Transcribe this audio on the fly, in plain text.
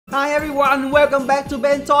Hi everyone, welcome back to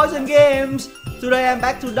Ben Toys and Games. Today I'm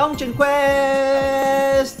back to Dungeon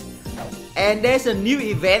Quest. And there's a new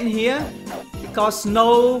event here. It's called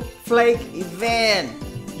Snowflake event.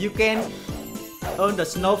 You can earn the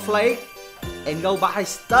snowflake and go buy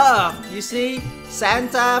stuff. You see,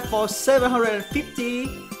 Santa for 750.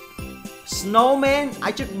 Snowman,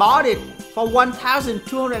 I just bought it for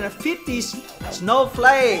 1,250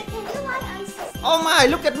 snowflake. Oh my,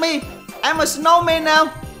 look at me. I'm a snowman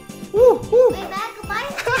now. Woo, woo. Wait back,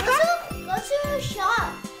 go to the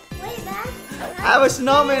shop. Wait back. I'm a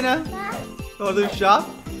snowman now. Go to the shop.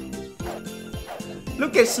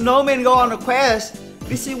 Look at snowman go on a quest.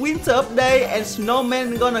 This is winter update and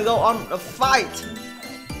snowman gonna go on a fight.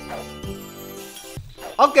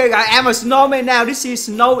 Okay guys, I'm a snowman now. This is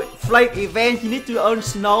snowflake event. You need to earn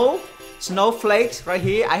snowflakes right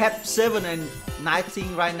here. I have 7 and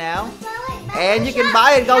 19 right now. And you can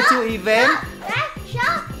buy it, go to event.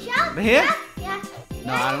 Shop. Here? Yeah.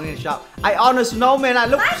 No, I don't need to shop. I own a snowman. I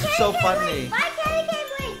look so funny. Buy candy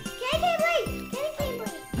cane.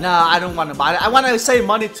 No, I don't want to buy it. I want to save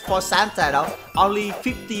money for Santa though. Only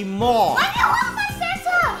 50 more. Why do you want my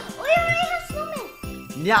Santa? We already have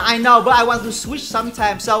snowman. Yeah, I know, but I want to switch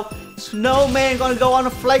sometime. So, snowman gonna go on a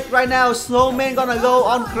flake right now. Snowman gonna go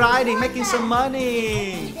on grinding, making some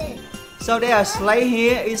money. So there's a sleigh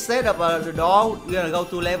here. Instead of the door, we're gonna go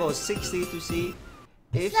to level 60 to see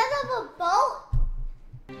if. Instead of a boat.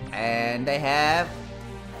 And they have,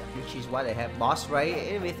 which is what they have, boss raid,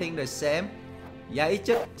 everything the same. Yeah, it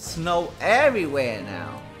just snow everywhere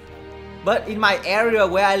now. But in my area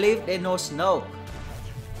where I live, there's no snow.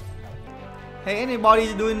 Hey,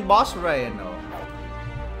 anybody doing boss raid? No.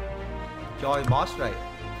 Join boss raid.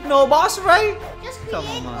 No boss raid? Just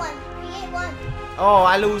create one. Oh,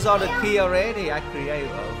 I lose all the key already. I create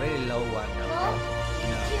a very low one. No.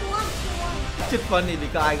 It's just funny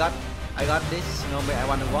because I got this snowman. I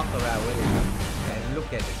want to walk around with it and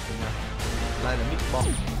look at it, you know, like a big box.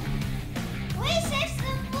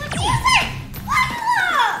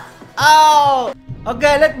 Oh,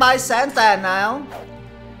 okay. Let's buy Santa now.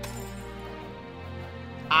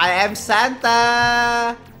 I am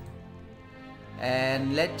Santa,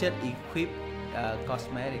 and let's just equip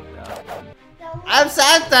cosmetic. I'm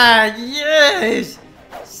Santa. Yes,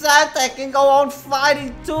 Santa can go on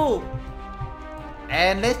fighting too.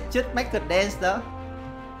 And let's just make a dance though.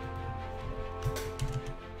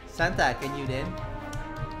 Santa, can you dance?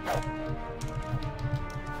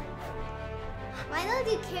 Why don't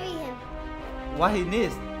you carry him? What he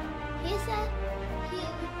needs? He said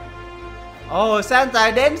Oh,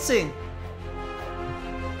 Santa dancing.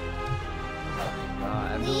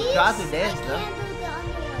 I'm trying to dance though.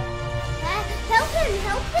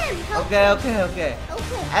 Help him. Okay.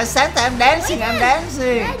 And Santa, I'm dancing.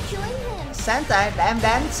 Yeah, join him. Santa, I'm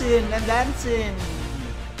dancing. Carry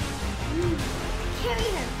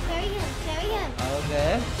him.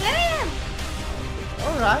 Okay. Carry him.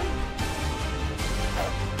 Alright.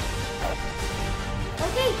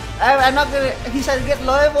 Okay. I'm not gonna. He said get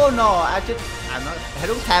level. No, I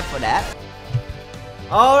don't have for that.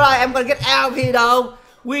 Alright, I'm gonna get out of here though.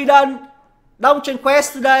 We done Dungeon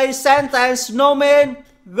Quest today. Santa and Snowman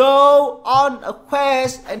go on a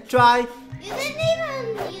quest and try. You didn't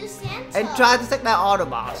even use Santa. And try to take down all the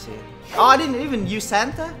bosses. Oh, I didn't even use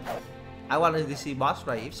Santa. I wanted to see boss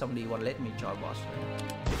raid. If somebody want to let me join boss raid.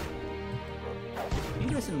 He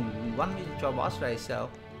doesn't want me to join boss raid, so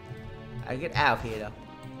I get out of here though.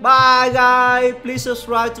 Bye guys. Please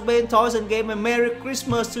subscribe to Ben Toys and Game and Merry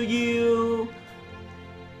Christmas to you.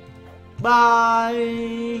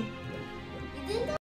 Bye.